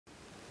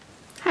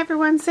Hi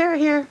everyone, Sarah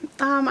here.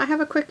 I have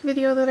a quick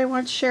video that I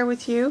want to share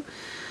with you.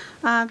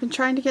 I've been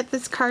trying to get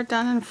this card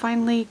done and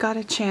finally got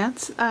a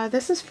chance.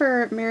 This is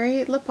for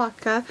Mary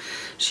Lapotka.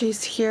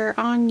 She's here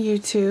on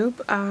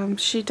YouTube.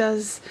 She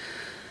does,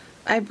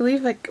 I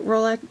believe, like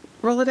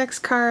Rolodex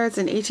cards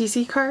and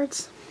ATC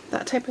cards,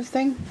 that type of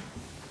thing.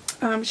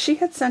 She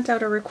had sent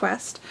out a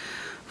request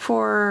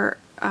for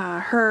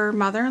her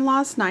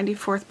mother-in-law's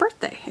 94th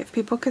birthday, if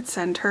people could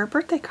send her a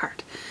birthday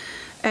card.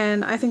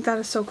 And I think that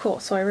is so cool,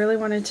 so I really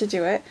wanted to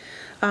do it.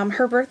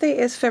 Her birthday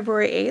is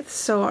February 8th,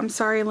 so I'm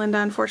sorry, Linda,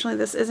 unfortunately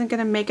this isn't going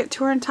to make it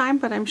to her in time,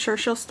 but I'm sure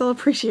she'll still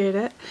appreciate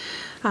it.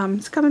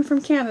 It's coming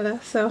from Canada,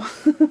 so...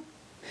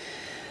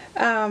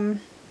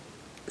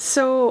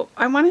 So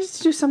I wanted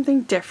to do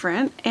something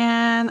different,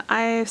 and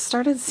I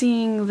started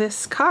seeing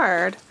this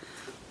card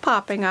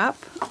popping up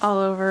all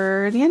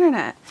over the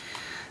internet.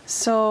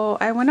 So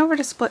I went over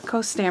to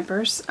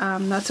Splitcoaststampers.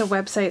 That's a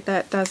website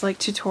that does like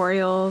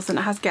tutorials and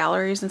it has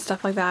galleries and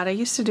stuff like that. I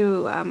used to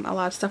do a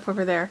lot of stuff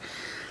over there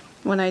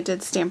when I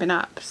did Stampin'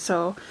 Up.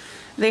 So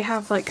they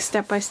have like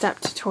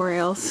step-by-step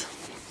tutorials.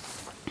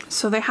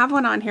 So they have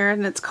one on here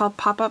and it's called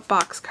Pop-Up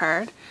Box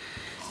Card.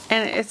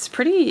 And it's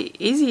pretty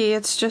easy.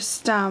 It's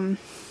just, what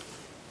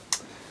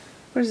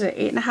is it,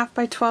 8.5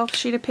 by 12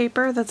 sheet of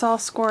paper that's all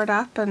scored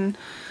up and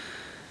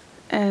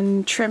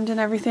trimmed and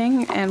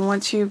everything, and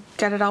once you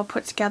get it all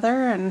put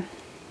together and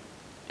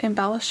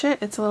embellish it,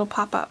 it's a little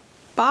pop-up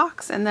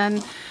box, and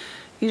then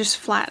you just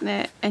flatten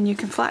it, and you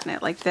can flatten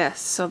it like this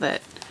so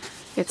that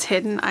it's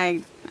hidden.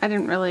 I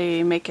didn't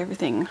really make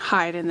everything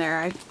hide in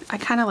there. I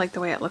kind of like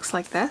the way it looks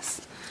like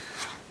this,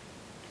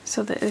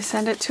 so that they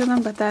send it to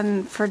them, but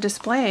then for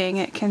displaying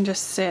it can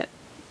just sit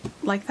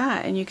like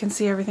that and you can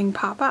see everything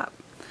pop up.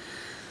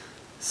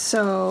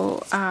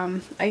 So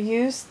I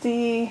used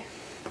the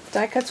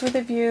Die Cuts with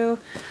a View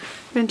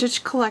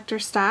Vintage Collector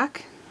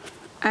Stack.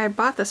 I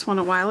bought this one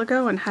a while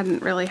ago and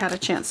hadn't really had a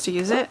chance to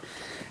use it,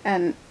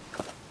 and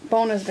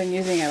Bona's been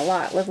using it a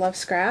lot, Live Love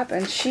Scrap,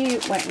 and she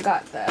went and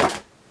got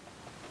the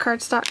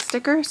cardstock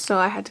stickers, so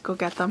I had to go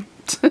get them.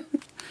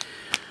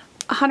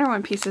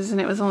 101 pieces and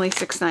it was only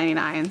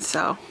 $6.99,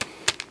 so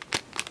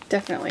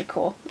definitely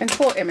cool, and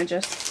cool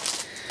images.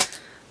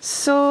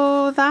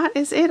 So that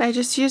is it. I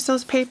just used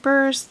those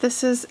papers.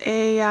 This is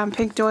a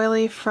pink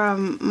doily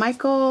from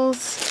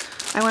Michael's.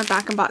 I went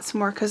back and bought some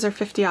more because they're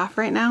 50 off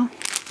right now.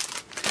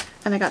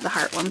 And I got the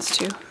heart ones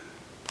too.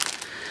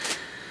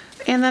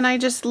 And then I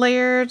just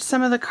layered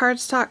some of the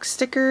cardstock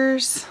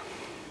stickers.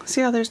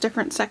 See how there's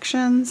different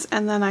sections?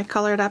 And then I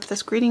colored up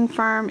this Greeting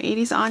Farm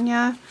 80s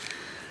Anya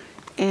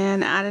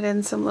and added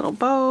in some little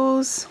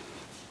bows.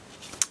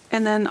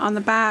 And then on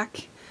the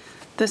back,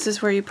 this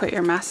is where you put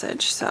your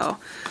message. So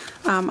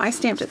I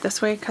stamped it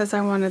this way because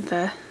I wanted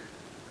the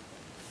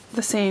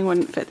saying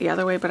wouldn't fit the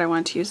other way, but I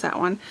wanted to use that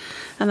one.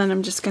 And then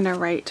I'm just gonna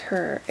write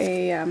her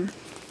a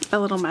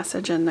little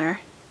message in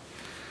there.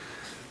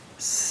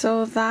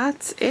 So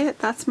that's it.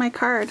 That's my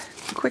card.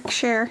 Quick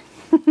share.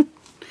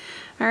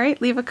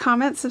 Alright, leave a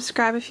comment,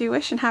 subscribe if you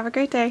wish, and have a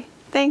great day.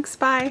 Thanks,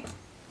 bye!